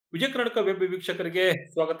Vijaya Karnataka web ವೀಕ್ಷಕರಿಗೆ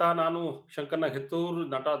ಸ್ವಾಗತ. ನಾನು ಶಂಕರ್ನ ಹೆತ್ತೂರು.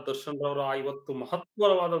 ನಟ ದರ್ಶನ್ ರವರ ಇವತ್ತು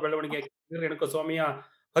ಮಹತ್ವವಾದ ಬೆಳವಣಿಗೆ. ರೇಣುಕಸ್ವಾಮಿಯ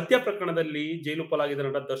ಹತ್ಯೆ ಪ್ರಕರಣದಲ್ಲಿ ಜೈಲು ಪಾಲಾಗಿದ್ದ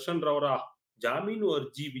ನಟ ದರ್ಶನ್ ರವರ ಜಾಮೀನು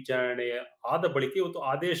ಅರ್ಜಿ ವಿಚಾರಣೆ ಆದ ಬಳಿಕ ಇವತ್ತು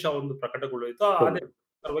ಆದೇಶ ಒಂದು ಪ್ರಕಟಗೊಳ್ಳಲಿತ್ತು. ಆ ಹೌದು.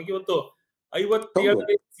 ಆದೇಶವಾಗಿ ಇವತ್ತು ಹೌದು.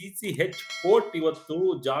 57ನೇ ಸಿಸಿಎಚ್ ಕೋರ್ಟ್ ಇವತ್ತು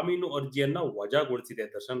ಜಾಮೀನು ಅರ್ಜಿಯನ್ನ ವಜಾಗೊಳಿಸಿದೆ.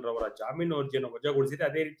 ದರ್ಶನ್ ರವರ ಜಾಮೀನು ಅರ್ಜಿಯನ್ನು ವಜಾಗೊಳಿಸಿದೆ.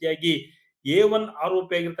 ಅದೇ ರೀತಿಯಾಗಿ ಎ1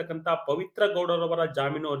 ಆರೋಪಿಯಾಗಿರ್ತಕ್ಕಂಥ ಪವಿತ್ರ ಗೌಡರವರ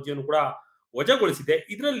ಜಾಮೀನು ಅರ್ಜಿಯನ್ನು ಕೂಡ ವಜಾಗೊಳಿಸಿದೆ.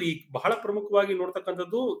 ಇದರಲ್ಲಿ ಬಹಳ ಪ್ರಮುಖವಾಗಿ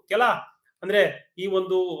ನೋಡ್ತಕ್ಕಂಥದ್ದು ಅಂದ್ರೆ ಈ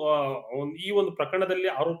ಒಂದು ಈ ಒಂದು ಪ್ರಕರಣದಲ್ಲಿ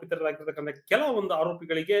ಆರೋಪಿತರಾಗಿರ್ತಕ್ಕಂಥ ಕೆಲ ಒಂದು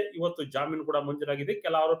ಆರೋಪಿಗಳಿಗೆ ಇವತ್ತು ಜಾಮೀನು ಕೂಡ ಮಂಜೂರಾಗಿದೆ.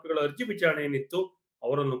 ಕೆಲ ಆರೋಪಿಗಳ ಅರ್ಜಿ ವಿಚಾರಣೆ ಏನಿತ್ತು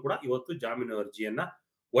ಅವರನ್ನು ಕೂಡ ಇವತ್ತು ಜಾಮೀನು ಅರ್ಜಿಯನ್ನ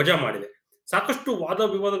ವಜಾ ಮಾಡಿದೆ. ಸಾಕಷ್ಟು ವಾದ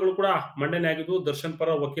ವಿವಾದಗಳು ಕೂಡ ಮಂಡನೆ ಆಗಿದ್ದು, ದರ್ಶನ್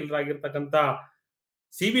ಪರ ವಕೀಲರಾಗಿರ್ತಕ್ಕಂಥ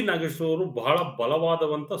ಸಿ.ವಿ. ನಾಗೇಶ್ವರ ಅವರು ಬಹಳ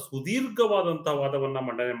ಬಲವಾದಂತ ಸುದೀರ್ಘವಾದಂತಹ ವಾದವನ್ನ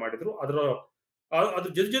ಮಂಡನೆ ಮಾಡಿದ್ರು. ಅದ್ರ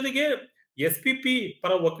ಜೊತೆಗೆ ಎಸ್.ಪಿ.ಪಿ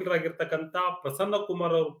ಪರ ವಕೀಲರಾಗಿರ್ತಕ್ಕಂಥ ಪ್ರಸನ್ನ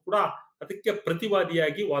ಕುಮಾರ್ ಅವರು ಕೂಡ ಅದಕ್ಕೆ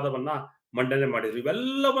ಪ್ರತಿವಾದಿಯಾಗಿ ವಾದವನ್ನ ಮಂಡನೆ ಮಾಡಿದ್ರು.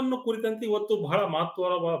 ಇವೆಲ್ಲವನ್ನು ಕುರಿತಂತೆ ಇವತ್ತು ಬಹಳ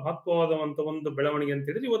ಮಹತ್ವವಾದಂತ ಒಂದು ಬೆಳವಣಿಗೆ ಅಂತ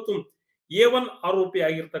ಹೇಳಿದ್ರೆ, ಇವತ್ತು ಎ1 ಆರೋಪಿ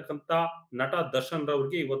ಆಗಿರ್ತಕ್ಕಂಥ ನಟ ದರ್ಶನ್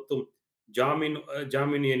ರವರಿಗೆ ಇವತ್ತು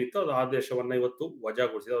ಜಾಮೀನು ಏನಿತ್ತು ಅದು ಆದೇಶವನ್ನ ಇವತ್ತು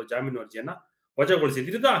ವಜಾಗೊಳಿಸಿದೆ. ಜಾಮೀನು ಅರ್ಜಿಯನ್ನ ವಜಾಗೊಳಿಸಿದೆ.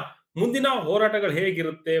 ಇದರಿಂದ ಮುಂದಿನ ಹೋರಾಟಗಳು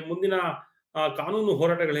ಹೇಗಿರುತ್ತೆ, ಮುಂದಿನ ಕಾನೂನು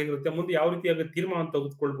ಹೋರಾಟಗಳು ಹೇಗಿರುತ್ತೆ, ಮುಂದೆ ಯಾವ ರೀತಿಯಾಗಿ ತೀರ್ಮಾನ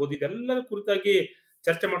ತೆಗೆದುಕೊಳ್ಬಹುದು, ಇದೆಲ್ಲರ ಕುರಿತಾಗಿ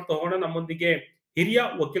ಚರ್ಚೆ ಮಾಡ್ತಾ ಹೋಗೋಣ. ನಮ್ಮೊಂದಿಗೆ ಹಿರಿಯ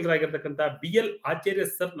ವಕೀಲರಾಗಿರ್ತಕ್ಕಂಥ ಬಿ.ಎಲ್. ಆಚಾರ್ಯ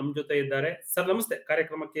ಸರ್ ನಮ್ಮ ಜೊತೆ ಇದ್ದಾರೆ. ಸರ್ ನಮಸ್ತೆ,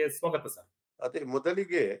 ಕಾರ್ಯಕ್ರಮಕ್ಕೆ ಸ್ವಾಗತ ಸರ್. ಅದೇ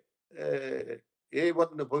ಮೊದಲಿಗೆ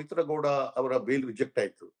ಎ1 ಪವಿತ್ರ ಗೌಡ ಅವರ ಬೇಲ್ ರಿಜೆಕ್ಟ್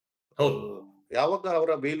ಆಯ್ತು. ಹೌದು. ಯಾವಾಗ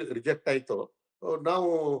ಅವರ ಬೇಲ್ ರಿಜೆಕ್ಟ್ ಆಯ್ತೋ ನಾವು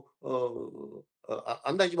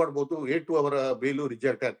ಅಂದಾಜು ಮಾಡ್ಬೋದು ಎ2 ಅವರ ಬೇಲು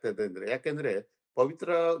ರಿಜೆಕ್ಟ್ ಆಗ್ತದೆ ಅಂದ್ರೆ. ಯಾಕೆಂದ್ರೆ ಪವಿತ್ರ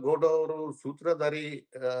ಗೌಡ ಅವರು ಸೂತ್ರಧಾರಿ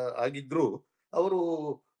ಆಗಿದ್ರು. ಅವರು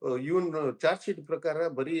ಇವನ್ ಚಾರ್ಜ್ ಶೀಟ್ ಪ್ರಕಾರ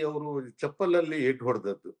ಬರೀ ಅವರು ಚಪ್ಪಲಲ್ಲಿ ಏಟು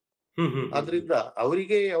ಹೊಡೆದದ್ದು. ಆದ್ರಿಂದ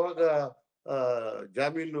ಅವರಿಗೆ ಯಾವಾಗ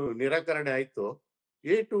ಜಾಮೀನು ನಿರಾಕರಣೆ ಆಯ್ತು,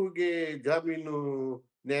 ಎ2ಗೆ ಜಾಮೀನು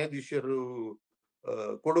ನ್ಯಾಯಾಧೀಶರು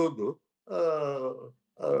ಕೊಡುವುದು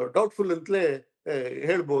ಡೌಟ್ಫುಲ್ ಅಂತಲೇ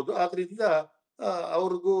ಹೇಳ್ಬೋದು. ಆದ್ರಿಂದ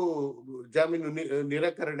ಅವ್ರಿಗೂ ಜಾಮೀನು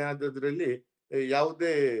ನಿರಾಕರಣೆ ಆದದ್ರಲ್ಲಿ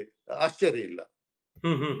ಯಾವುದೇ ಆಶ್ಚರ್ಯ ಇಲ್ಲ.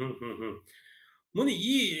 ಮುಂದೆ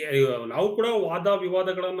ನಾವು ಕೂಡ ವಾದ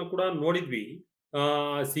ವಿವಾದಗಳನ್ನು ಕೂಡ ನೋಡಿದ್ವಿ.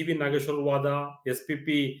 ಸಿ.ವಿ. ನಾಗೇಶ್ವರ ವಾದ,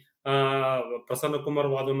 ಎಸ್.ಪಿ.ಪಿ ಪ್ರಸನ್ನ ಕುಮಾರ್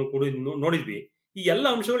ವಾದವನ್ನು ಕೂಡ ನೋಡಿದ್ವಿ. ಈ ಎಲ್ಲ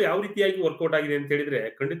ಅಂಶಗಳು ಯಾವ ರೀತಿಯಾಗಿ ವರ್ಕೌಟ್ ಆಗಿದೆ ಅಂತ ಹೇಳಿದ್ರೆ,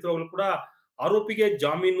 ಖಂಡಿತವಾಗ್ಲೂ ಕೂಡ ಆರೋಪಿಗೆ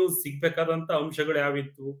ಜಾಮೀನು ಸಿಗ್ಬೇಕಾದಂತ ಅಂಶಗಳು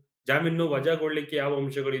ಯಾವಿತ್ತು, ಜಾಮೀನು ವಜಾಗೊಳ್ಳಿಕ್ಕೆ ಯಾವ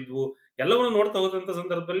ಅಂಶಗಳಿದ್ವು, ಎಲ್ಲವನ್ನು ನೋಡ್ತಾ ಹೋದಂತ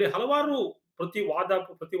ಸಂದರ್ಭದಲ್ಲಿ ಹಲವಾರು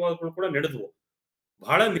ಪ್ರತಿವಾದಗಳು ಕೂಡ ನಡೆದ್ವು.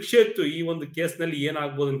 ಬಹಳ ನಿರೀಕ್ಷೆ ಇತ್ತು ಈ ಒಂದು ಕೇಸ್ನಲ್ಲಿ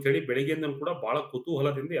ಏನಾಗ್ಬೋದು ಅಂತ ಹೇಳಿ. ಬೆಳಗ್ಗೆಯಿಂದ ಕೂಡ ಬಹಳ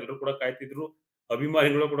ಕುತೂಹಲದಿಂದ ಎಲ್ಲರೂ ಕೂಡ ಕಾಯ್ತಿದ್ರು,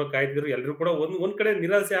 ಅಭಿಮಾನಿಗಳು ಕೂಡ ಕಾಯ್ತಿದ್ರು. ಎಲ್ಲರೂ ಕೂಡ ಒಂದ್ ಕಡೆ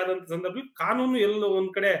ನಿರಾಸೆ ಆದಂತ ಸಂದರ್ಭದಲ್ಲಿ ಕಾನೂನು ಎಲ್ಲೋ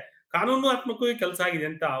ಒಂದ್ ಕಡೆ ಕಾನೂನಾತ್ಮಕವಾಗಿ ಕೆಲಸ ಆಗಿದೆ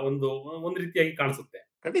ಅಂತ ಒಂದು ರೀತಿಯಾಗಿ ಕಾಣಿಸುತ್ತೆ.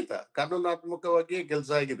 ಖಂಡಿತ ಕಾನೂನಾತ್ಮಕವಾಗಿ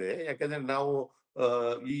ಕೆಲಸ ಆಗಿದೆ. ಯಾಕಂದ್ರೆ ನಾವು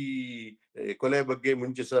ಈ ಕೊಲೆ ಬಗ್ಗೆ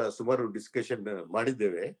ಮುಂಚೆ ಸುಮಾರು ಡಿಸ್ಕಷನ್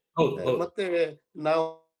ಮಾಡಿದ್ದೇವೆ. ಮತ್ತೆ ನಾವು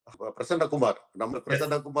ಪ್ರಸನ್ನ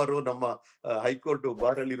ಕುಮಾರ್ ನಮ್ಮ ಹೈಕೋರ್ಟ್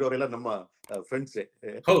ಬಾರ್ ಅಲ್ಲಿ ಇರೋರೆಲ್ಲ ನಮ್ಮ ಫ್ರೆಂಡ್ಸೇ.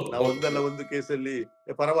 ನಾವು ಒಂದಲ್ಲ ಒಂದು ಕೇಸಲ್ಲಿ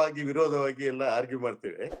ಪರವಾಗಿ ವಿರೋಧವಾಗಿ ಎಲ್ಲ ಆರ್ಗ್ಯೂ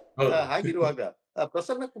ಮಾಡ್ತೇವೆ. ಹಾಗಿರುವಾಗ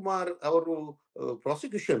ಪ್ರಸನ್ನ ಕುಮಾರ್ ಅವರು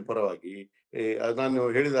ಪ್ರಾಸಿಕ್ಯೂಷನ್ ಪರವಾಗಿ ನಾನು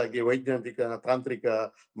ಹೇಳಿದ ಹಾಗೆ ವೈಜ್ಞಾನಿಕ, ತಾಂತ್ರಿಕ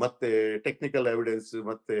ಮತ್ತೆ ಟೆಕ್ನಿಕಲ್ ಎವಿಡೆನ್ಸ್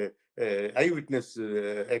ಮತ್ತೆ ಐ ವಿಟ್ನೆಸ್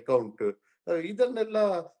ಅಕೌಂಟ್ ಇದನ್ನೆಲ್ಲ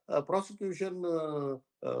ಪ್ರಾಸಿಕ್ಯೂಷನ್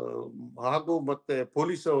ಹಾಗೂ ಮತ್ತೆ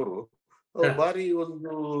ಪೊಲೀಸ್ ಅವರು ಬಾರಿ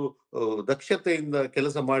ಒಂದು ದಕ್ಷತೆಯಿಂದ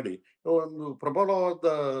ಕೆಲಸ ಮಾಡಿ ಒಂದು ಪ್ರಬಲವಾದ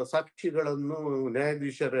ಸಾಕ್ಷಿಗಳನ್ನು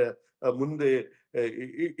ನ್ಯಾಯಾಧೀಶರ ಮುಂದೆ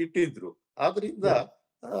ಇಟ್ಟಿದ್ರು. ಆದ್ರಿಂದ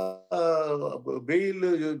ಬೇಲ್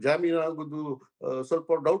ಜಾಮೀನು ಆಗುದು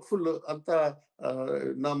ಸ್ವಲ್ಪ ಡೌಟ್ಫುಲ್ ಅಂತ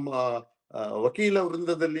ನಮ್ಮ ವಕೀಲ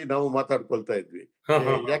ವೃಂದದಲ್ಲಿ ನಾವು ಮಾತಾಡ್ಕೊಳ್ತಾ ಇದ್ವಿ.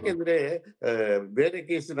 ಯಾಕೆಂದ್ರೆ ಬೇರೆ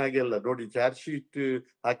ಕೇಸಿನಾಗೆ ಅಲ್ಲ ನೋಡಿ, ಚಾರ್ಜ್ ಶೀಟ್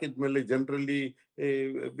ಹಾಕಿದ್ಮೇಲೆ ಜನರಲಿ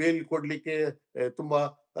ಬೇಲ್ ಕೊಡ್ಲಿಕ್ಕೆ ತುಂಬಾ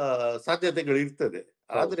ಸಾಧ್ಯತೆಗಳು ಇರ್ತದೆ.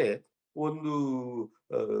 ಆದ್ರೆ ಒಂದು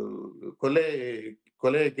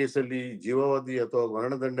ಕೊಲೆ ಕೇಸಲ್ಲಿ ಜೀವಾವಧಿ ಅಥವಾ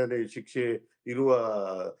ಮರಣದಂಡನೆ ಶಿಕ್ಷೆ ಇರುವ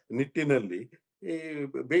ನಿಟ್ಟಿನಲ್ಲಿ ಈ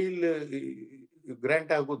ಬೇಲ್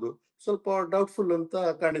ಗ್ರಾಂಟ್ ಆಗುದು ಸ್ವಲ್ಪ ಡೌಟ್ಫುಲ್ ಅಂತ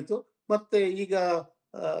ಕಾಣಿತು. ಮತ್ತೆ ಈಗ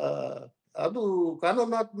ಅದು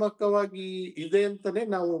ಕಾನೂನಾತ್ಮಕವಾಗಿ ಇದೆ ಅಂತಾನೆ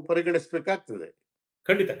ನಾವು ಪರಿಗಣಿಸಬೇಕಾಗ್ತದೆ.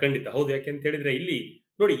 ಖಂಡಿತ ಹೌದು. ಯಾಕೆಂತ ಹೇಳಿದ್ರೆ ಇಲ್ಲಿ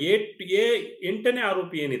ನೋಡಿ, ಎಂಟನೇ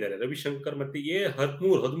ಆರೋಪಿ ಏನಿದ್ದಾರೆ ರವಿಶಂಕರ್, ಮತ್ತೆ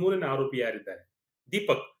ಹದಿಮೂರನೇ ಆರೋಪಿ ಯಾರಿದ್ದಾರೆ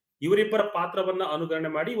ದೀಪಕ್, ಇವರಿಬ್ಬರ ಪಾತ್ರವನ್ನ ಅನುಕರಣೆ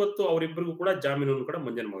ಮಾಡಿ ಇವತ್ತು ಅವರಿಬ್ಬರಿಗೂ ಕೂಡ ಜಾಮೀನನ್ನು ಕೂಡ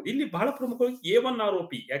ಮಂಜೂರು ಮಾಡಿದೆ. ಇಲ್ಲಿ ಬಹಳ ಪ್ರಮುಖವಾಗಿ ಎ1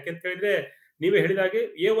 ಆರೋಪಿ, ಯಾಕೆಂತ ಹೇಳಿದ್ರೆ ನೀವೇ ಹೇಳಿದಾಗೆ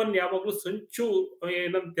ಎ1 ಯಾವಾಗ್ಲೂ ಸಂಚು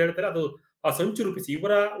ಏನಂತ ಹೇಳ್ತಾರೆ, ಅದು ಆ ಸಂಚು ರೂಪಿಸಿ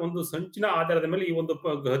ಇವರ ಒಂದು ಸಂಚಿನ ಆಧಾರದ ಮೇಲೆ ಈ ಒಂದು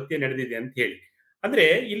ಹತ್ಯೆ ನಡೆದಿದೆ ಅಂತ ಹೇಳಿ. ಅಂದ್ರೆ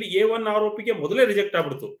ಇಲ್ಲಿ ಎ1 ಆರೋಪಿಗೆ ಮೊದಲೇ ರಿಜೆಕ್ಟ್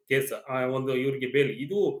ಆಗ್ಬಿಡ್ತು ಕೇಸ್. ಒಂದು ಇವರಿಗೆ ಬೇಲ್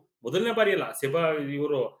ಇದು ಮೊದಲನೇ ಬಾರಿ ಅಲ್ಲ.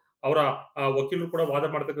 ಇವರು ಅವರ ವಕೀಲರು ಕೂಡ ವಾದ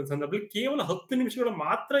ಮಾಡ್ತಕ್ಕಂಥ ಸಂದರ್ಭದಲ್ಲಿ ಕೇವಲ 10 ನಿಮಿಷಗಳು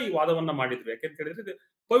ಮಾತ್ರ ಈ ವಾದವನ್ನ ಮಾಡಿದ್ರು. ಯಾಕೆಂತ ಹೇಳಿದ್ರೆ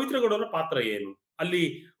ಪವಿತ್ರ ಗೌಡರ ಪಾತ್ರ ಏನು ಅಲ್ಲಿ?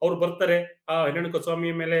 ಅವ್ರು ಬರ್ತಾರೆ,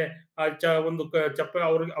 ಹಿರಣ್ಯಕಸ್ವಾಮಿ ಮೇಲೆ ಒಂದು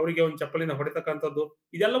ಅವರಿಗೆ ಒಂದು ಚಪ್ಪಲಿನ ಹೊಡೆತಕ್ಕಂಥದ್ದು,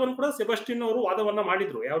 ಇದೆಲ್ಲವನ್ನು ಕೂಡ ಸೆಬಾಸ್ಟಿನ್ ಅವರು ವಾದವನ್ನ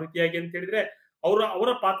ಮಾಡಿದ್ರು. ಯಾವ ರೀತಿಯಾಗಿ ಅಂತ ಹೇಳಿದ್ರೆ ಅವರ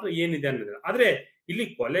ಪಾತ್ರ ಏನಿದೆ ಅನ್ನೋದು. ಆದ್ರೆ ಇಲ್ಲಿ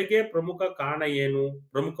ಕೊಲೆಗೆ ಪ್ರಮುಖ ಕಾರಣ ಏನು,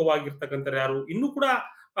 ಪ್ರಮುಖವಾಗಿರ್ತಕ್ಕಂಥ ಯಾರು, ಇನ್ನೂ ಕೂಡ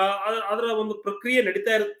ಅದರ ಒಂದು ಪ್ರಕ್ರಿಯೆ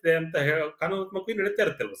ನಡೀತಾ ಇರುತ್ತೆ ಅಂತ ಕಾನೂನಾತ್ಮಕವಾಗಿ ನಡೀತಾ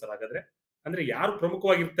ಇರುತ್ತೆ ಅಲ್ವಾ ಸರ್? ಹಾಗಾದ್ರೆ ಅಂದ್ರೆ ಯಾರು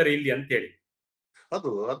ಪ್ರಮುಖವಾಗಿರ್ತಾರೆ ಇಲ್ಲಿ ಅಂತ ಹೇಳಿ.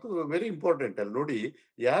 ಅದು ಅದು ವೆರಿ ಇಂಪಾರ್ಟೆಂಟ್ ಅಲ್ಲಿ ನೋಡಿ.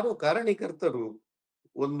 ಯಾರು ಕಾರಣೀಕರ್ತರು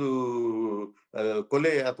ಒಂದು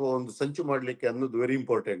ಕೊಲೆ ಅಥವಾ ಒಂದು ಸಂಚು ಮಾಡ್ಲಿಕ್ಕೆ ಅನ್ನೋದು ವೆರಿ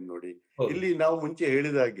ಇಂಪಾರ್ಟೆಂಟ್ ನೋಡಿ. ಇಲ್ಲಿ ನಾವು ಮುಂಚೆ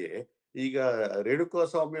ಹೇಳಿದಾಗೆ ಈಗ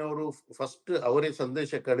ರೇಣುಕಾಸ್ವಾಮಿ ಅವರು ಫಸ್ಟ್ ಅವರೇ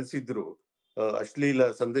ಸಂದೇಶ ಕಳಿಸಿದ್ರು, ಅಶ್ಲೀಲ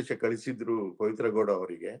ಸಂದೇಶ ಕಳಿಸಿದ್ರು ಪವಿತ್ರ ಗೌಡ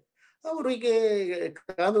ಅವರಿಗೆ. ಅವರಿಗೆ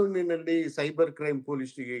ಕಾನೂನಿನಲ್ಲಿ ಸೈಬರ್ ಕ್ರೈಮ್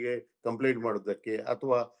ಪೊಲೀಸ್ಗೆ ಕಂಪ್ಲೇಂಟ್ ಮಾಡೋದಕ್ಕೆ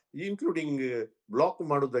ಅಥವಾ ಇನ್ಕ್ಲೂಡಿಂಗ್ ಬ್ಲಾಕ್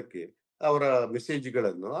ಮಾಡೋದಕ್ಕೆ ಅವರ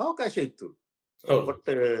ಮೆಸೇಜ್ಗಳನ್ನು ಅವಕಾಶ ಇತ್ತು. ಬಟ್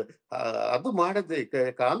ಅದು ಮಾಡದೆ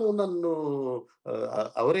ಕಾನೂನನ್ನು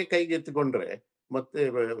ಅವರೇ ಕೈಗೆತ್ತಿಕೊಂಡ್ರೆ ಮತ್ತೆ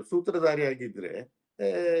ಸೂತ್ರಧಾರಿ ಆಗಿದ್ರೆ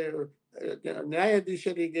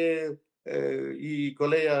ನ್ಯಾಯಾಧೀಶರಿಗೆ ಈ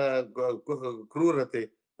ಕೊಲೆಯ ಕ್ರೂರತೆ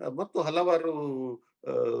ಮತ್ತು ಹಲವಾರು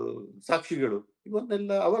ಸಾಕ್ಷಿಗಳು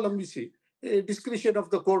ಇವನ್ನೆಲ್ಲ ಅವಲಂಬಿಸಿ ಡಿಸ್ಕ್ರಿಷನ್ ಆಫ್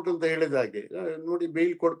ದ ಕೋರ್ಟ್ ಅಂತ ಹೇಳಿದ ಹಾಗೆ ನೋಡಿ,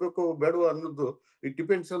 ಬೇಲ್ ಕೊಡ್ಬೇಕು ಬೇಡವಾ ಅನ್ನೋದು it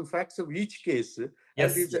depends on facts of each case.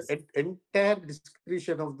 Entire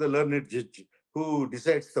discretion of the learned judge who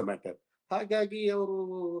decides the matter. ಹಾಗಾಗಿ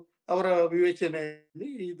ಅವರ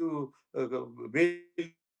ವಿವೇಚನೆಯಲ್ಲಿ ಇದು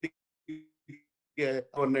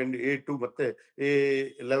A2 ಮತ್ತೆ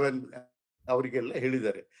A11 ಅವರಿಗೆಲ್ಲ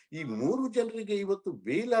ಹೇಳಿದ್ದಾರೆ. ಈ 3 ಜನರಿಗೆ ಇವತ್ತು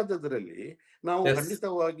ಬೇಲ್ ಆದದ್ರಲ್ಲಿ ನಾವು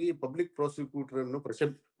ಖಂಡಿತವಾಗಿ ಪಬ್ಲಿಕ್ ಪ್ರಾಸಿಕ್ಯೂಟರ್ ಅನ್ನು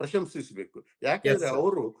ಪ್ರಶಂಸಿಸಬೇಕು. ಯಾಕೆಂದ್ರೆ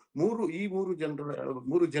ಅವರು ಈ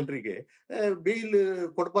ಮೂರು ಜನರಿಗೆ ಬೇಲ್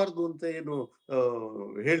ಕೊಡಬಾರ್ದು ಅಂತ ಏನು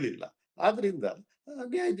ಹೇಳಿಲ್ಲ. ಆದ್ರಿಂದ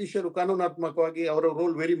ನ್ಯಾಯಾಧೀಶರು ಕಾನೂನಾತ್ಮಕವಾಗಿ ಅವರ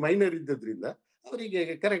ರೋಲ್ ವೆರಿ ಮೈನರ್ ಇದ್ದದ್ರಿಂದ ಅವರಿಗೆ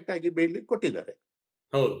ಕರೆಕ್ಟ್ ಆಗಿ ಬೇಲ್ ಕೊಟ್ಟಿದ್ದಾರೆ.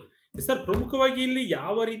 ಹೌದು ಸರ್, ಪ್ರಮುಖವಾಗಿ ಇಲ್ಲಿ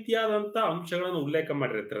ಯಾವ ರೀತಿಯಾದಂತ ಅಂಶಗಳನ್ನು ಉಲ್ಲೇಖ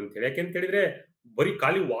ಮಾಡಿರ್ತಾರೆ ಅಂತ ಹೇಳಿ. ಯಾಕೆಂತ ಹೇಳಿದ್ರೆ ಬರೀ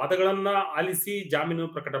ಖಾಲಿ ವಾದಗಳನ್ನ ಆಲಿಸಿ ಜಾಮೀನು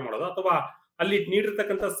ಪ್ರಕಟ ಮಾಡೋದು ಅಥವಾ ಅಲ್ಲಿ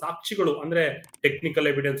ನೀಡಿರ್ತಕ್ಕಂಥ ಸಾಕ್ಷಿಗಳು ಅಂದ್ರೆ ಟೆಕ್ನಿಕಲ್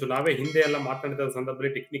ಎವಿಡೆನ್ಸ್, ನಾವೇ ಹಿಂದೆ ಎಲ್ಲ ಮಾತನಾಡಿದ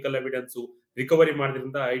ಸಂದರ್ಭದಲ್ಲಿ ಟೆಕ್ನಿಕಲ್ ಎವಿಡೆನ್ಸ್, ರಿಕವರಿ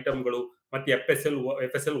ಮಾಡಿದಂತ ಐಟಮ್ಗಳು, ಮತ್ತೆ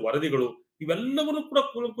FSL ವರದಿಗಳು, ಇವೆಲ್ಲವನ್ನು ಕೂಡ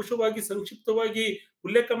ಕೂಲಂಕುಷವಾಗಿ ಸಂಕ್ಷಿಪ್ತವಾಗಿ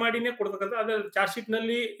ಉಲ್ಲೇಖ ಮಾಡಿನೇ ಕೊಡ್ತಕ್ಕಂಥ ಅದ್ರ ಚಾರ್ಜ್ ಶೀಟ್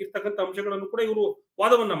ನಲ್ಲಿ ಇರ್ತಕ್ಕಂಥ ಅಂಶಗಳನ್ನು ಕೂಡ ಇವರು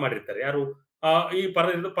ವಾದವನ್ನ ಮಾಡಿರ್ತಾರೆ. ಯಾರು ಈ ಪರ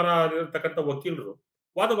ಇರತಕ್ಕಂಥ ವಕೀಲರು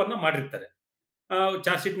ವಾದವನ್ನ ಮಾಡಿರ್ತಾರೆ.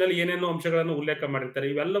 ಚಾರ್ಜ್ ಶೀಟ್ ನಲ್ಲಿ ಏನೇನೋ ಅಂಶಗಳನ್ನು ಉಲ್ಲೇಖ ಮಾಡಿರ್ತಾರೆ,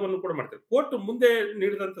 ಇವೆಲ್ಲವನ್ನು ಕೂಡ ಮಾಡ್ತಾರೆ. ಕೋರ್ಟ್ ಮುಂದೆ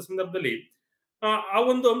ನೀಡಿದಂತ ಸಂದರ್ಭದಲ್ಲಿ ಆ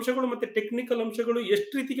ಒಂದು ಅಂಶಗಳು ಮತ್ತೆ ಟೆಕ್ನಿಕಲ್ ಅಂಶಗಳು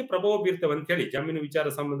ಎಷ್ಟು ರೀತಿಗೆ ಪ್ರಭಾವ ಬೀರ್ತವೆ ಅಂತ ಹೇಳಿ ಜಾಮೀನು ವಿಚಾರ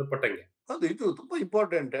ಸಂಬಂಧಪಟ್ಟಂಗೆ. ಅದು ಇದು ತುಂಬಾ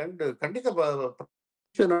ಇಂಪಾರ್ಟೆಂಟ್ ಅಂಡ್ ಖಂಡಿತ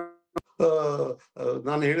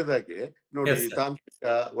ನಾನು ಹೇಳಿದಾಗೆ ನೋಡಿ, ತಾಂತ್ರಿಕ,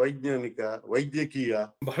 ವೈಜ್ಞಾನಿಕ, ವೈದ್ಯಕೀಯ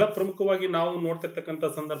ಬಹಳ ಪ್ರಮುಖವಾಗಿ ನಾವು ನೋಡ್ತಿರ್ತಕ್ಕಂಥ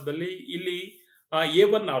ಸಂದರ್ಭದಲ್ಲಿ ಇಲ್ಲಿ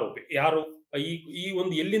A1 ಆರೋಪಿ ಯಾರು, ಈ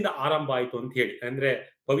ಒಂದು ಎಲ್ಲಿಂದ ಆರಂಭ ಆಯ್ತು ಅಂತ ಹೇಳಿ. ಅಂದ್ರೆ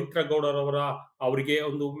ಪವಿತ್ರ ಗೌಡರವರ ಅವರಿಗೆ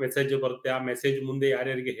ಒಂದು ಮೆಸೇಜ್ ಬರುತ್ತೆ, ಆ ಮೆಸೇಜ್ ಮುಂದೆ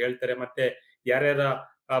ಯಾರ್ಯಾರಿಗೆ ಹೇಳ್ತಾರೆ, ಮತ್ತೆ ಯಾರ್ಯಾರ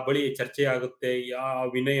ಬಳಿ ಚರ್ಚೆ ಆಗುತ್ತೆ,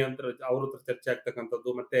 ವಿನಯ್ ಅಂತ ಅವ್ರ ಹತ್ರ ಚರ್ಚೆ ಆಗ್ತಕ್ಕಂಥದ್ದು,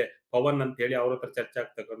 ಮತ್ತೆ ಪವನ್ ಅಂತ ಹೇಳಿ ಅವ್ರ ಹತ್ರ ಚರ್ಚೆ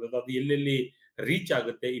ಆಗ್ತಕ್ಕಂಥದ್ದು, ಅದು ಎಲ್ಲೆಲ್ಲಿ ರೀಚ್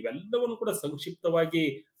ಆಗುತ್ತೆ, ಇವೆಲ್ಲವನ್ನು ಕೂಡ ಸಂಕ್ಷಿಪ್ತವಾಗಿ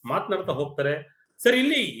ಮಾತನಾಡ್ತಾ ಹೋಗ್ತಾರೆ. ಸರ್,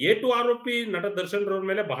 ಇಲ್ಲಿ A2 ಆರೋಪಿ ನಟ ದರ್ಶನ್ ರವ್ರ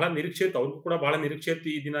ಮೇಲೆ ಬಹಳ ನಿರೀಕ್ಷೆ ಇತ್ತು, ಅವ್ರಿಗೂ ಕೂಡ ಬಹಳ ನಿರೀಕ್ಷೆ ಇತ್ತು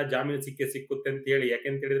ಈ ದಿನ ಜಾಮೀನು ಸಿಕ್ಕುತ್ತೆ ಅಂತ ಹೇಳಿ.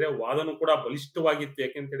 ಯಾಕೆಂತ ಹೇಳಿದ್ರೆ ವಾದನೂ ಕೂಡ ಬಲಿಷ್ಠವಾಗಿತ್ತು.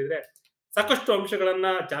 ಯಾಕೆಂತ ಹೇಳಿದ್ರೆ ಸಾಕಷ್ಟು ಅಂಶಗಳನ್ನ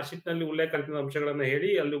ಚಾರ್ಜ್ ಶೀಟ್ ನಲ್ಲಿ ಉಲ್ಲೇಖ ಅಂಶಗಳನ್ನ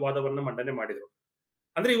ಹೇಳಿ ಅಲ್ಲಿ ವಾದವನ್ನ ಮಂಡನೆ ಮಾಡಿದ್ರು.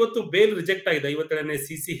 ಅಂದ್ರೆ ಇವತ್ತು ಬೇಲ್ ರಿಜೆಕ್ಟ್ ಆಗಿದೆ. 57ನೇ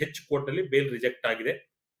CCH ಕೋರ್ಟ್ ಅಲ್ಲಿ ಬೇಲ್ ರಿಜೆಕ್ಟ್ ಆಗಿದೆ.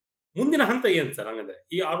 ಮುಂದಿನ ಹಂತ ಏನ್ ಸರ್? ಹಂಗಂದ್ರೆ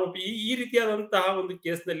ಈ ಆರೋಪಿ ಈ ರೀತಿಯಾದಂತಹ ಒಂದು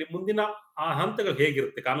ಕೇಸ್ ನಲ್ಲಿ ಮುಂದಿನ ಹಂತಗಳು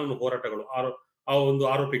ಹೇಗಿರುತ್ತೆ, ಕಾನೂನು ಹೋರಾಟಗಳು ಆ ಒಂದು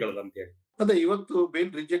ಆರೋಪಿಗಳದ್ದು ಅಂತ ಹೇಳಿ? ಅದೇ, ಇವತ್ತು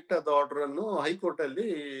ಬೇಲ್ ರಿಜೆಕ್ಟ್ ಆದ ಆರ್ಡರ್ ಅನ್ನು ಹೈಕೋರ್ಟ್ ಅಲ್ಲಿ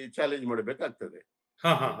ಚಾಲೆಂಜ್ ಮಾಡಬೇಕಾಗ್ತದೆ.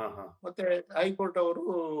 ಮತ್ತೆ ಹೈಕೋರ್ಟ್ ಅವರು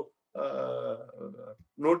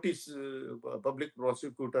ನೋಟಿಸ್ ಪಬ್ಲಿಕ್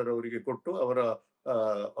ಪ್ರಾಸಿಕ್ಯೂಟರ್ ಅವರಿಗೆ ಕೊಟ್ಟು ಅವರ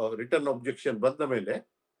ರಿಟರ್ನ್ ಅಬ್ಜೆಕ್ಷನ್ ಬಂದ ಮೇಲೆ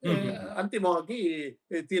ಅಂತಿಮವಾಗಿ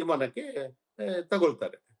ತೀರ್ಮಾನಕ್ಕೆ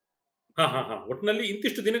ತಗೊಳ್ತಾರೆ. ಒಟ್ಟಿನಲ್ಲಿ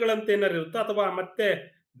ಇಂತಿಷ್ಟು ದಿನಗಳಂತ ಏನಾರು ಇರುತ್ತಾ, ಅಥವಾ ಮತ್ತೆ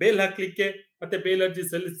ಬೇಲ್ ಹಾಕ್ಲಿಕ್ಕೆ ಮತ್ತೆ ಬೇಲ್ ಅರ್ಜಿ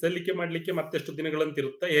ಸಲ್ಲಿಕೆ ಮಾಡ್ಲಿಕ್ಕೆ ಮತ್ತೆಷ್ಟು ದಿನಗಳಂತ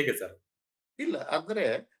ಇರುತ್ತಾ, ಹೇಗೆ ಸರ್? ಇಲ್ಲ, ಅಂದ್ರೆ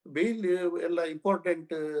ಬೇಲ್ ಎಲ್ಲ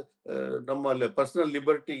ಇಂಪಾರ್ಟೆಂಟ್, ನಮ್ಮಲ್ಲಿ ಪರ್ಸನಲ್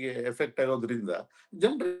ಲಿಬರ್ಟಿಗೆ ಎಫೆಕ್ಟ್ ಆಗೋದ್ರಿಂದ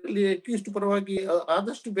ಜನರಲ್ಲಿ ಅಟ್ಲೀಸ್ಟ್ ಪರವಾಗಿ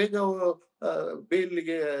ಆದಷ್ಟು ಬೇಗ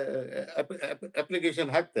ಬೇಲ್ಗೆ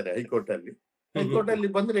ಅಪ್ಲಿಕೇಶನ್ ಹಾಕ್ತಾರೆ ಹೈಕೋರ್ಟ್ ಅಲ್ಲಿ. ಹೈಕೋರ್ಟ್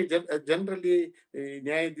ಅಲ್ಲಿ ಬಂದ್ರೆ ಜನರಲಿ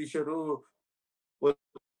ನ್ಯಾಯಾಧೀಶರು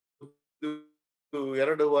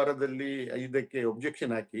 2 ವಾರದಲ್ಲಿ ಇದಕ್ಕೆ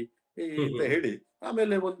ಒಬ್ಜೆಕ್ಷನ್ ಹಾಕಿ ಅಂತ ಹೇಳಿ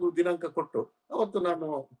ಆಮೇಲೆ ಒಂದು ದಿನಾಂಕ ಕೊಟ್ಟು ಅವತ್ತು ನಾನು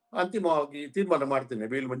ಅಂತಿಮವಾಗಿ ತೀರ್ಮಾನ ಮಾಡ್ತೇನೆ,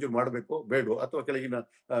 ಬೇಲ್ ಮಂಜೂರು ಮಾಡಬೇಕು ಬೇಡೋ, ಅಥವಾ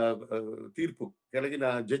ಕೆಳಗಿನ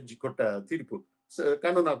ಜಡ್ಜ್ ಕೊಟ್ಟ ತೀರ್ಪು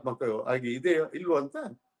ಕಾನೂನಾತ್ಮಕ ಆಗಿ ಇದೆ ಇಲ್ವೋ ಅಂತ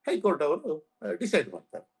ಹೈಕೋರ್ಟ್ ಅವರು ಡಿಸೈಡ್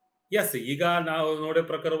ಮಾಡ್ತಾರೆ. ಎಸ್, ಈಗ ನಾವು ನೋಡೋ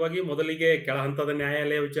ಪ್ರಕಾರವಾಗಿ ಮೊದಲಿಗೆ ಕೆಳ ಹಂತದ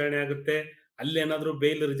ನ್ಯಾಯಾಲಯ ವಿಚಾರಣೆ ಆಗುತ್ತೆ. ಅಲ್ಲೇನಾದ್ರೂ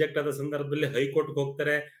ಬೇಲ್ ರಿಜೆಕ್ಟ್ ಆದ ಸಂದರ್ಭದಲ್ಲಿ ಹೈಕೋರ್ಟ್‌ಗೆ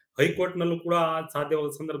ಹೋಗ್ತಾರೆ. ಹೈಕೋರ್ಟ್‌ನಲ್ಲೂ ಕೂಡ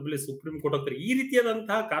ಸಾಧ್ಯವಾದ ಸಂದರ್ಭದಲ್ಲಿ ಸುಪ್ರೀಂ ಕೋರ್ಟ್ ಹೋಗ್ತಾರೆ. ಈ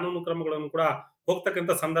ರೀತಿಯಾದಂತಹ ಕಾನೂನು ಕ್ರಮಗಳನ್ನು ಕೂಡ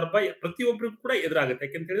ಹೋಗ್ತಕ್ಕಂಥ ಸಂದರ್ಭ ಪ್ರತಿಯೊಬ್ಬರಿಗೂ ಕೂಡ ಎದುರಾಗುತ್ತೆ.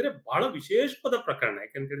 ಯಾಕೆಂತ ಹೇಳಿದ್ರೆ ಬಹಳ ವಿಶೇಷವಾದ ಪ್ರಕರಣ.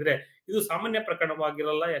 ಯಾಕೆಂತ ಹೇಳಿದ್ರೆ ಇದು ಸಾಮಾನ್ಯ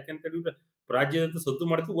ಪ್ರಕರಣವಾಗಿರಲ್ಲ. ಯಾಕೆಂತ ಹೇಳಿದ್ರೆ ರಾಜ್ಯಾದ್ಯಂತ ಸದ್ದು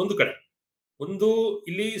ಮಾಡಿದ್ದು ಒಂದು ಕಡೆ. ಒಂದು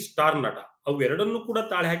ಇಲ್ಲಿ ಸ್ಟಾರ್ ನಟ. ಅವೆರಡನ್ನೂ ಕೂಡ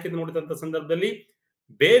ತಾಳೆ ಹಾಕಿ ನೋಡಿದಂತ ಸಂದರ್ಭದಲ್ಲಿ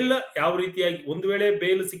ಬೇಲ್ ಯಾವ ರೀತಿಯಾಗಿ ಒಂದು ವೇಳೆ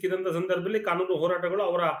ಬೇಲ್ ಸಿಕ್ಕಿದಂತ ಸಂದರ್ಭದಲ್ಲಿ ಕಾನೂನು ಹೋರಾಟಗಳು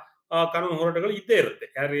ಅವರ ಕಾನೂನು ಹೋರಾಟಗಳು ಇದ್ದೇ ಇರುತ್ತೆ.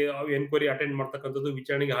 ಎನ್ಕ್ವೈರಿ ಅಟೆಂಡ್ ಮಾಡ್ತಕ್ಕಂಥದ್ದು,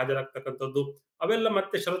 ವಿಚಾರಣೆಗೆ ಹಾಜರಾಗ್ತಕ್ಕಂಥದ್ದು, ಅವೆಲ್ಲ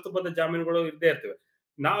ಮತ್ತೆ ಷರತ್ತುಬದ್ಧ ಜಾಮೀನುಗಳು ಇದ್ದೇ ಇರ್ತವೆ.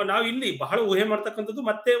 ನಾವು ಇಲ್ಲಿ ಬಹಳ ಊಹೆ ಮಾಡ್ತಕ್ಕಂಥದ್ದು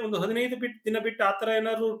ಮತ್ತೆ ಒಂದು 15 ದಿನ ಬಿಟ್ಟು ಆತರ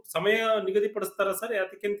ಏನಾದ್ರು ಸಮಯ ನಿಗದಿಪಡಿಸ್ತಾರ ಸರ್?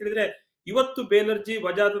 ಯಾಕೆ ಅಂತ ಹೇಳಿದ್ರೆ ಇವತ್ತು ಬೇಲ್ ಅರ್ಜಿ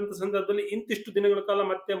ವಜಾ ಆದಂತ ಸಂದರ್ಭದಲ್ಲಿ ಇಂತಿಷ್ಟು ದಿನಗಳ ಕಾಲ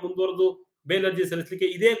ಮತ್ತೆ ಮುಂದುವರೆದು ಬೇಲ್ ಅರ್ಜಿ ಸಲ್ಲಿಸಲಿಕ್ಕೆ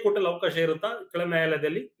ಇದೇ ಕೋರ್ಟಲ್ಲಿ ಅವಕಾಶ ಇರುತ್ತಾ ಕೆಳ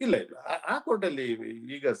ನ್ಯಾಯಾಲಯದಲ್ಲಿ? ಇಲ್ಲ ಇಲ್ಲ, ಆ ಕೋರ್ಟಲ್ಲಿ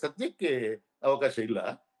ಈಗ ಸದ್ಯಕ್ಕೆ ಅವಕಾಶ ಇಲ್ಲ.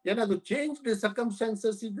 ಏನಾದ್ರು ಚೇಂಜ್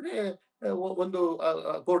ಸರ್ಕಮ್ಸ್ಟಾನ್ಸಸ್ ಇದ್ರೆ ಒಂದು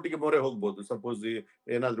ಕೋರ್ಟಿಗೆ ಮೊರೆ ಹೋಗ್ಬೋದು. ಸಪೋಸ್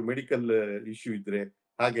ಏನಾದ್ರು ಮೆಡಿಕಲ್ ಇಶ್ಯೂ ಇದ್ರೆ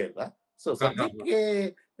ಹಾಗೆ ಅಲ್ಲ. ಸೊ ಹಾ, ಹಾ, ಹಾ. ಸದ್ಯಕ್ಕೆ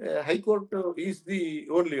high court is the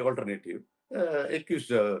only alternative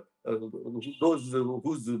accused those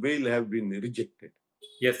whose bale have been rejected.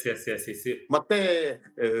 S S S S. ಮತ್ತೆ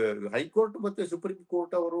ಹೈಕೋರ್ಟ್ ಮತ್ತೆ ಸುಪ್ರೀಂ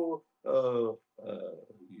ಕೋರ್ಟ್ ಅವರು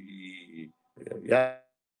ಈ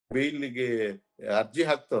ಬೇಲಿಗೆ ಅರ್ಜಿ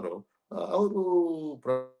ಹಾಕ್ತಾರೋ ಅವರು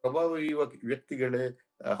ಪ್ರಭಾವಿ ವ್ಯಕ್ತಿಗಳೇ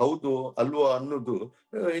ಹೌದು ಅಲ್ವೋ ಅನ್ನೋದು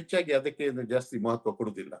ಹೆಚ್ಚಾಗಿ ಅದಕ್ಕೆ ಜಾಸ್ತಿ ಮಹತ್ವ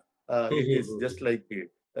ಕೊಡುದಿಲ್ಲ. ಇಟ್ ಈಸ್ ಜಸ್ಟ್ ಲೈಕ್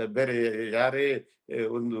ಬೇರೆ ಯಾರೇ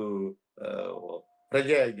ಒಂದು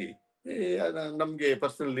ಪ್ರಜೆಯಾಗಿ ನಮ್ಗೆ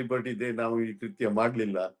ಪರ್ಸನಲ್ ಲಿಬರ್ಟಿ ಇದೆ, ನಾವು ಈ ಕೃತ್ಯ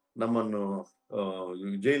ಮಾಡ್ಲಿಲ್ಲ, ನಮ್ಮನ್ನು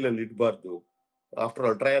ಜೈಲಲ್ಲಿ ಇಡಬಾರ್ದು. ಆಫ್ಟರ್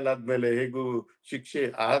ಆಲ್ ಟ್ರಯಲ್ ಆದ್ಮೇಲೆ ಹೇಗೂ ಶಿಕ್ಷೆ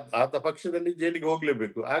ಆದ ಪಕ್ಷದಲ್ಲಿ ಜೈಲಿಗೆ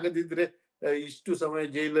ಹೋಗ್ಲೇಬೇಕು. ಆಗದಿದ್ರೆ ಇಷ್ಟು ಸಮಯ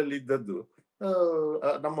ಜೈಲಲ್ಲಿ ಇದ್ದದ್ದು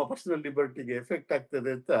ನಮ್ಮ ಪರ್ಸನಲ್ ಲಿಬರ್ಟಿಗೆ ಎಫೆಕ್ಟ್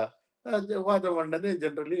ಆಗ್ತದೆ ಅಂತ ವಾದ ಮಂಡನೆ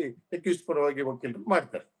ಜನರಲಿ ಅಕ್ಯೂಸ್ ಪರವಾಗಿ ವಕೀಲರು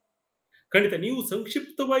ಮಾಡ್ತಾರೆ. ಖಂಡಿತ. ನೀವು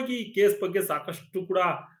ಸಂಕ್ಷಿಪ್ತವಾಗಿ ಈ ಕೇಸ್ ಬಗ್ಗೆ ಸಾಕಷ್ಟು ಕೂಡ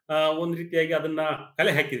ಒಂದ್ ರೀತಿಯಾಗಿ ಅದನ್ನ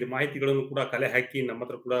ಕಲೆ ಹಾಕಿದ್ರಿ, ಮಾಹಿತಿಗಳನ್ನು ಕೂಡ ಕಲೆ ಹಾಕಿ ನಮ್ಮ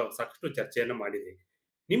ಹತ್ರ ಕೂಡ ಸಾಕಷ್ಟು ಚರ್ಚೆಯನ್ನ ಮಾಡಿದ್ರಿ.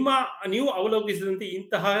 ನೀವು ಅವಲೋಕಿಸಿದಂತೆ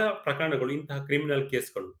ಇಂತಹ ಪ್ರಕರಣಗಳು, ಇಂತಹ ಕ್ರಿಮಿನಲ್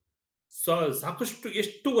ಕೇಸ್ಗಳು ಸಾಕಷ್ಟು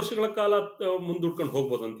ಎಷ್ಟು ವರ್ಷಗಳ ಕಾಲ ಮುಂದೂಡ್ಕೊಂಡು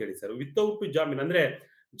ಹೋಗ್ಬೋದು ಅಂತ ಹೇಳಿ ಸರ್? ವಿತೌಟ್ ಜಾಮೀನ್ ಅಂದ್ರೆ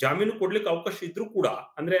ಜಾಮೀನು ಕೊಡ್ಲಿಕ್ಕೆ ಅವಕಾಶ ಇದ್ರೂ ಕೂಡ,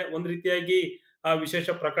 ಅಂದ್ರೆ ಒಂದ್ ರೀತಿಯಾಗಿ ವಿಶೇಷ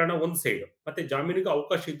ಪ್ರಕರಣ ಒಂದ್ ಸೈಡ್, ಮತ್ತೆ ಜಾಮೀನಿಗೆ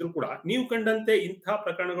ಅವಕಾಶ ಇದ್ರೂ ಕೂಡ ನೀವು ಕಂಡಂತೆ ಇಂತಹ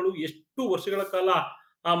ಪ್ರಕರಣಗಳು ಎಷ್ಟು ವರ್ಷಗಳ ಕಾಲ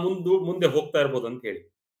ಮುಂದೆ ಹೋಗ್ತಾ ಇರ್ಬೋದು ಅಂತ ಹೇಳಿ?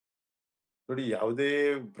 ನೋಡಿ, ಯಾವುದೇ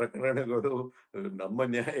ಪ್ರಕರಣಗಳು ನಮ್ಮ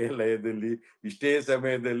ನ್ಯಾಯಾಲಯದಲ್ಲಿ ಇಷ್ಟೇ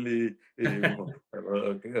ಸಮಯದಲ್ಲಿ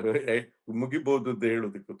ಮುಗಿಬಹುದು ಅಂತ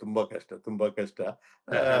ಹೇಳುದಕ್ಕೂ ತುಂಬಾ ಕಷ್ಟ, ತುಂಬಾ ಕಷ್ಟ.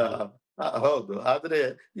 ಹೌದು. ಆದ್ರೆ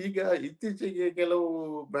ಈಗ ಇತ್ತೀಚೆಗೆ ಕೆಲವು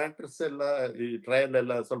ಮ್ಯಾಟರ್ಸ್ ಎಲ್ಲ ಈ ಟ್ರಯಲ್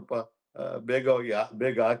ಎಲ್ಲ ಸ್ವಲ್ಪ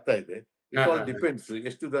ಬೇಗ ಆಗ್ತಾ ಇದೆ. ಇಟ್ ಆಲ್ ಡಿಪೆಂಡ್ಸ್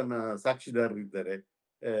ಎಷ್ಟು ಜನ ಸಾಕ್ಷಿದಾರರಿದ್ದಾರೆ,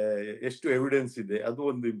 ಎಷ್ಟು ಎವಿಡೆನ್ಸ್ ಇದೆ, ಅದು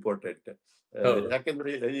ಒಂದು ಇಂಪಾರ್ಟೆಂಟ್.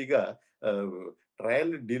 ಯಾಕೆಂದ್ರೆ ಈಗ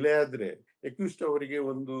ಟ್ರಯಲ್ ಡಿಲೇ ಆದ್ರೆ ಅಕ್ಯೂಸ್ಡ್ ಅವರಿಗೆ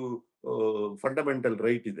ಒಂದು ಫಂಡಮೆಂಟಲ್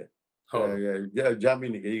ರೈಟ್ ಇದೆ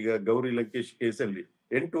ಜಾಮೀನಿಗೆ. ಈಗ ಗೌರಿ ಲಂಕೇಶ್ ಕೇಸಲ್ಲಿ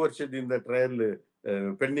 8 ವರ್ಷದಿಂದ ಟ್ರಯಲ್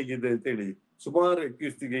ಪೆಂಡಿಂಗ್ ಇದೆ ಅಂತ ಹೇಳಿ ಸುಮಾರು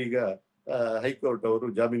ಅಕ್ಯೂಸ್ಡ್ಗೆ ಈಗ ಹೈಕೋರ್ಟ್ ಅವರು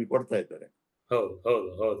ಜಾಮೀನು ಕೊಡ್ತಾ ಇದ್ದಾರೆ.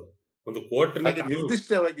 ಒಂದು ಕೋರ್ಟ್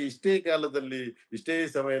ನಿರ್ದಿಷ್ಟವಾಗಿ ಇಷ್ಟೇ ಕಾಲದಲ್ಲಿ ಇಷ್ಟೇ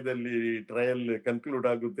ಸಮಯದಲ್ಲಿ ಟ್ರಯಲ್ ಕನ್ಕ್ಲೂಡ್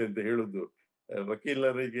ಆಗುತ್ತೆ ಅಂತ ಹೇಳುದು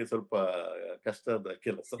ವಕೀಲರಿಗೆ ಸ್ವಲ್ಪ ಕಷ್ಟದ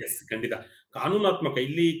ಕೆಲಸ. ಖಂಡಿತ. ಕಾನೂನಾತ್ಮಕ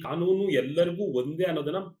ಇಲ್ಲಿ ಕಾನೂನು ಎಲ್ಲರಿಗೂ ಒಂದೇ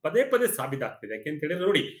ಅನ್ನೋದನ್ನ ಪದೇ ಪದೇ ಸಾಬೀತಾಗ್ತಿದೆ. ಯಾಕೆಂತ ಹೇಳಿದ್ರೆ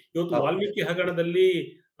ನೋಡಿ, ಇವತ್ತು ವಾಲ್ಮೀಕಿ ಹಗರಣದಲ್ಲಿ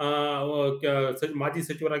ಮಾಜಿ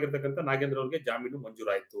ಸಚಿವರಾಗಿರ್ತಕ್ಕಂಥ ನಾಗೇಂದ್ರ ಅವ್ರಿಗೆ ಜಾಮೀನು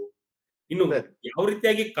ಮಂಜೂರಾಯ್ತು. ಇನ್ನು ಯಾವ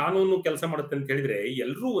ರೀತಿಯಾಗಿ ಕಾನೂನು ಕೆಲಸ ಮಾಡುತ್ತೆ ಅಂತ ಹೇಳಿದ್ರೆ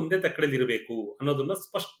ಎಲ್ಲರೂ ಒಂದೇ ತಕ್ಕಡಲ್ಲಿ ಇರಬೇಕು ಅನ್ನೋದನ್ನ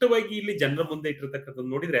ಸ್ಪಷ್ಟವಾಗಿ ಇಲ್ಲಿ ಜನರ ಮುಂದೆ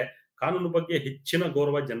ಇಟ್ಟಿರ್ತಕ್ಕಂಥದ್ದು ನೋಡಿದ್ರೆ ಕಾನೂನು ಬಗ್ಗೆ ಹೆಚ್ಚಿನ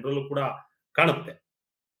ಗೌರವ ಜನರಲ್ಲೂ ಕೂಡ ಕಾಣುತ್ತೆ.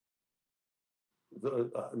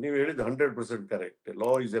 ನೀವು ಹೇಳಿದ 100% correct. Law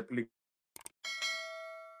is applicable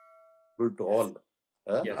to all.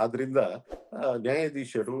 ಆದ್ರಿಂದ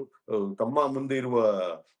ನ್ಯಾಯಾಧೀಶರು ತಮ್ಮ ಮುಂದೆ ಇರುವ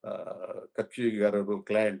ಕಕ್ಷಿಗಾರರು,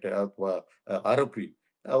 ಕ್ಲೈಂಟ್ ಅಥವಾ ಆರೋಪಿ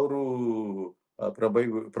ಅವರು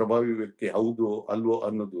ಪ್ರಭಾವಿ ವ್ಯಕ್ತಿ ಹೌದು ಅಲ್ವೋ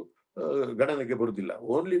ಅನ್ನೋದು ಗಣನೆಗೆ ಬರುವುದಿಲ್ಲ.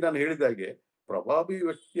 ಓನ್ಲಿ ನಾನು ಹೇಳಿದಾಗೆ ಪ್ರಭಾವಿ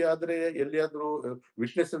ವ್ಯಕ್ತಿ ಆದ್ರೆ ಎಲ್ಲಿಯಾದ್ರೂ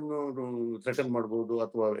ವಿಟ್ನೆಸ್ ಅನ್ನು ಥ್ರೆಟನ್ ಮಾಡಬಹುದು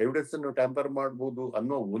ಅಥವಾ ಎವಿಡೆನ್ಸ್ ಅನ್ನು ಟ್ಯಾಂಪರ್ ಮಾಡಬಹುದು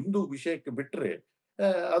ಅನ್ನೋ ಒಂದು ವಿಷಯಕ್ಕೆ ಬಿಟ್ರೆ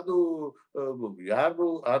ಅದು ಯಾರು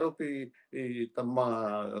ಆರೋಪಿ ತಮ್ಮ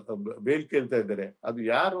ಬೇಲ್ ಕೇಳ್ತಾ ಇದ್ದಾರೆ ಅದು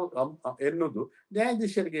ಯಾರು ಎನ್ನುವುದು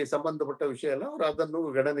ನ್ಯಾಯಾಧೀಶರಿಗೆ ಸಂಬಂಧಪಟ್ಟ ವಿಷಯ ಅಲ್ಲ. ಅವರು ಅದನ್ನು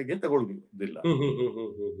ಗಣನೆಗೆ ತಗೊಳ್ಳುವುದಿಲ್ಲ.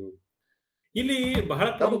 ಇಲ್ಲಿ ಬಹಳ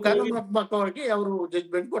ಕಾನೂನಾತ್ಮಕವಾಗಿ ಅವರು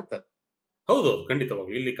ಜಡ್ಜ್ಮೆಂಟ್ ಕೊಡ್ತಾರೆ. ಹೌದು,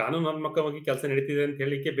 ಖಂಡಿತವಾಗಿ ಇಲ್ಲಿ ಕಾನೂನಾತ್ಮಕವಾಗಿ ಕೆಲಸ ನಡೀತಿದೆ ಅಂತ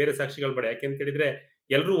ಹೇಳಿಕ್ಕೆ ಬೇರೆ ಸಾಕ್ಷಿಗಳು ಬೇಡ. ಯಾಕೆ ಅಂತ ಹೇಳಿದ್ರೆ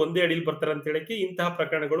ಎಲ್ಲರೂ ಒಂದೇ ಅಡಿಯಲ್ಲಿ ಬರ್ತಾರೆ ಅಂತ ಹೇಳಿಕ್ಕೆ ಇಂತಹ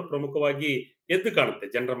ಪ್ರಕರಣಗಳು ಪ್ರಮುಖವಾಗಿ ಎದ್ದು ಕಾಣುತ್ತೆ.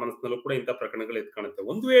 ಜನರ ಮನಸ್ಸಿನಲ್ಲೂ ಕೂಡ ಇಂತಹ ಪ್ರಕರಣಗಳು ಎದ್ದು ಕಾಣುತ್ತೆ.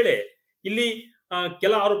 ಒಂದು ವೇಳೆ ಇಲ್ಲಿ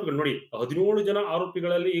ಕೆಲ ಆರೋಪಿಗಳು ನೋಡಿ 17 ಜನ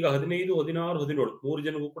ಆರೋಪಿಗಳಲ್ಲಿ ಈಗ 15, 16, 17 3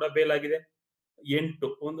 ಜನಗೂ ಕೂಡ ಬೇಲ್ ಆಗಿದೆ. 8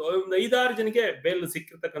 ಒಂದು 5-6 ಜನಕ್ಕೆ ಬೇಲ್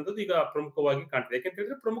ಸಿಕ್ಕಿರ್ತಕ್ಕಂಥದ್ದು ಈಗ ಪ್ರಮುಖವಾಗಿ ಕಾಣ್ತಿದೆ. ಯಾಕಂತ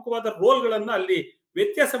ಹೇಳಿದ್ರೆ ಪ್ರಮುಖವಾದ ರೋಲ್ಗಳನ್ನ ಅಲ್ಲಿ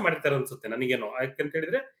ವ್ಯತ್ಯಾಸ ಮಾಡಿರ್ತಾರೆ ಅನ್ಸುತ್ತೆ ನನಗೇನೋ. ಯಾಕಂತ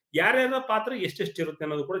ಹೇಳಿದ್ರೆ ಯಾರ್ಯಾರ ಪಾತ್ರ ಎಷ್ಟೆಷ್ಟಿರುತ್ತೆ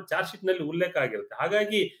ಅನ್ನೋದು ಕೂಡ ಚಾರ್ಜ್ ಶೀಟ್ ನಲ್ಲಿ ಉಲ್ಲೇಖ ಆಗಿರುತ್ತೆ.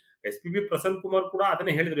 ಹಾಗಾಗಿ ಎಸ್.ಪಿ.ಬಿ. ಪ್ರಸನ್ನ ಕುಮಾರ್ ಕೂಡ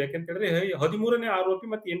ಅದನ್ನೇ ಹೇಳಿದ್ರು. ಯಾಕಂತ ಹೇಳಿದ್ರೆ 13ನೇ ಆರೋಪಿ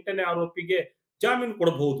ಮತ್ತೆ 8ನೇ ಆರೋಪಿಗೆ ಜಾಮೀನು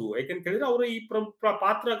ಕೊಡಬಹುದು. ಯಾಕಂತ ಹೇಳಿದ್ರೆ ಅವರ ಈ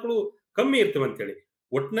ಪಾತ್ರಗಳು ಕಮ್ಮಿ ಇರ್ತವೆ ಅಂತ ಹೇಳಿ.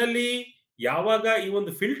 ಒಟ್ನಲ್ಲಿ ಯಾವಾಗ ಈ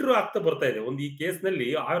ಒಂದು ಫಿಲ್ಟರ್ ಆಗ್ತಾ ಬರ್ತಾ ಇದೆ, ಒಂದು ಈ ಕೇಸ್ ನಲ್ಲಿ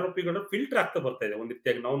ಆರೋಪಿಗಳ ಫಿಲ್ಟರ್ ಆಗ್ತಾ ಬರ್ತಾ ಇದೆ ಒಂದ್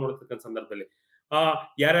ರೀತಿಯಾಗಿ ನಾವು ನೋಡ್ತಕ್ಕಂಥ ಸಂದರ್ಭದಲ್ಲಿ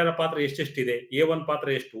ಯಾರ್ಯಾರ ಪಾತ್ರ ಎಷ್ಟೆಷ್ಟಿದೆ, A1 ಪಾತ್ರ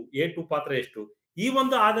ಎಷ್ಟು, A2 ಪಾತ್ರ ಎಷ್ಟು, ಈ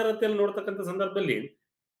ಒಂದು ಆಧಾರತೆಯಲ್ಲಿ ನೋಡ್ತಕ್ಕಂಥ ಸಂದರ್ಭದಲ್ಲಿ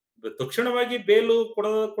ತಕ್ಷಣವಾಗಿ ಬೇಲು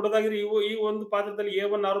ಕೊಡೋದಾಗಿದ್ರೆ ಈ ಒಂದು ಪಾತ್ರದಲ್ಲಿ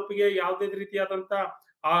A1 ಆರೋಪಿಗೆ ಯಾವುದೇ ರೀತಿಯಾದಂತ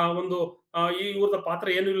ಒಂದು ಈ ಇವ್ರದ ಪಾತ್ರ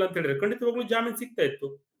ಏನು ಇಲ್ಲ ಅಂತ ಹೇಳಿದ್ರೆ ಖಂಡಿತವಾಗ್ಲೂ ಜಾಮೀನು ಸಿಗ್ತಾ ಇತ್ತು.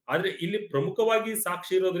 ಆದ್ರೆ ಇಲ್ಲಿ ಪ್ರಮುಖವಾಗಿ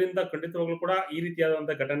ಸಾಕ್ಷಿ ಇರೋದ್ರಿಂದ ಖಂಡಿತವಾಗ್ಲೂ ಕೂಡ ಈ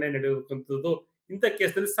ರೀತಿಯಾದಂತ ಘಟನೆ ನಡೆಯುವಂತದ್ದು ಇಂಥ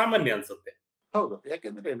ಕೇಸ್ನಲ್ಲಿ ಸಾಮಾನ್ಯ ಅನ್ಸುತ್ತೆ. ಹೌದು,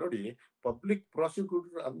 ಯಾಕೆಂದ್ರೆ ನೋಡಿ, ಪಬ್ಲಿಕ್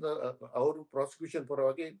ಪ್ರಾಸಿಕ್ಯೂಟರ್ ಅಂತ ಅವರು ಪ್ರಾಸಿಕ್ಯೂಷನ್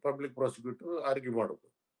ಪರವಾಗಿ ಪಬ್ಲಿಕ್ ಪ್ರಾಸಿಕ್ಯೂಟರ್ ಆರ್ಗ್ಯೂ ಮಾಡೋದು.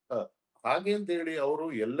 ಹಾಗೆ ಅಂತ ಹೇಳಿ ಅವರು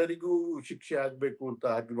ಎಲ್ಲರಿಗೂ ಶಿಕ್ಷೆ ಆಗ್ಬೇಕು ಅಂತ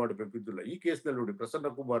ಆರ್ಗ್ಯೂ ಮಾಡಬೇಕು ಇದ್ದಿಲ್ಲ. ಈ ಕೇಸ್ನಲ್ಲಿ ನೋಡಿ, ಪ್ರಸನ್ನ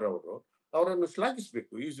ಕುಮಾರ್ ಅವರು ಅವರನ್ನು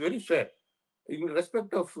ಶ್ಲಾಘಿಸಬೇಕು. Is very fair in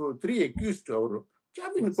respect of 3 accused. ಅವರು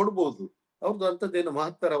ಜಾಮೀನು ಕೊಡಬಹುದು, ಅವ್ರದ್ದು ಅಂತದ್ದೇನು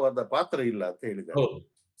ಮಹತ್ತರವಾದ ಪಾತ್ರ ಇಲ್ಲ ಅಂತ ಹೇಳಿದ್ದಾರೆ.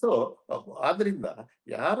 ಸೊ ಆದ್ರಿಂದ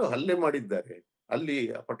ಯಾರು ಹಲ್ಲೆ ಮಾಡಿದ್ದಾರೆ ಅಲ್ಲಿ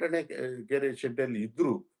ಪಟ್ಟಣ ಕೆರೆ ಶೆಡ್ ಅಲ್ಲಿ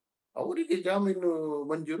ಇದ್ರು ಅವರಿಗೆ ಜಾಮೀನು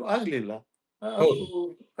ಮಂಜೂರು ಆಗ್ಲಿಲ್ಲ.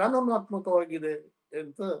 ಕಾನೂನಾತ್ಮಕವಾಗಿದೆ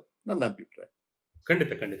ಅಂತ ನನ್ನ ಅಭಿಪ್ರಾಯ.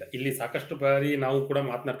 ಖಂಡಿತ ಖಂಡಿತ. ಇಲ್ಲಿ ಸಾಕಷ್ಟು ಬಾರಿ ನಾವು ಕೂಡ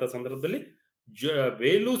ಮಾತನಾಡ್ತಾ ಸಂದರ್ಭದಲ್ಲಿ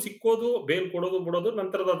ಬೇಲು ಸಿಕ್ಕೋದು, ಬೇಲ್ ಕೊಡೋದು ಬಿಡೋದು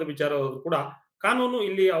ನಂತರದ ವಿಚಾರ ಕೂಡ ಕಾನೂನು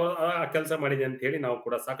ಇಲ್ಲಿ ಕೆಲಸ ಮಾಡಿದೆ ಅಂತ ಹೇಳಿ ನಾವು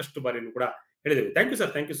ಕೂಡ ಸಾಕಷ್ಟು ಬಾರಿನೂ ಕೂಡ ಹೇಳಿದ್ದೇವೆ. Thank you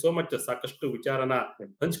sir, thank you so much. ಸಾಕಷ್ಟು ವಿಚಾರನ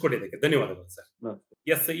ಹಂಚ್ಕೊಂಡಿದ್ದಕ್ಕೆ ಧನ್ಯವಾದಗಳು ಸರ್.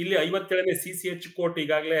 ಎಸ್, ಇಲ್ಲಿ 57ನೇ CCH ಕೋರ್ಟ್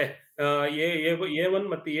ಈಗಾಗಲೇ A1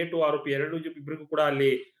 ಮತ್ತೆ A2 ಆರೋಪಿ ಇಬ್ಬರಿಗೂ ಕೂಡ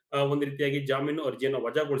ಅಲ್ಲಿ ಒಂದು ರೀತಿಯಾಗಿ ಜಾಮೀನು ಅರ್ಜಿಯನ್ನು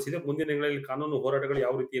ವಜಾಗೊಳಿಸಿದೆ. ಮುಂದಿನ ದಿನಗಳಲ್ಲಿ ಕಾನೂನು ಹೋರಾಟಗಳು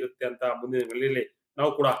ಯಾವ ರೀತಿ ಇರುತ್ತೆ ಅಂತ ಮುಂದಿನ ದಿನಗಳಲ್ಲಿ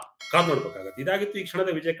ನಾವು ಕೂಡ ಕಾದು ನೋಡ್ಬೇಕಾಗುತ್ತೆ. ಇದಾಗಿತ್ತು ಈ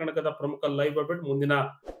ಕ್ಷಣದ ವಿಜಯ ಕರ್ನಾಟಕದ ಪ್ರಮುಖ ಲೈವ್ ಅಪ್ಡೇಟ್. ಮುಂದಿನ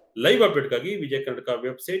live ಅಪ್ಡೇಟ್ಗಾಗಿ Vijaya Karnataka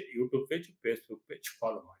website, YouTube page, Facebook page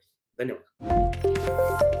follow ಮಾಡಿ. ಧನ್ಯವಾದ.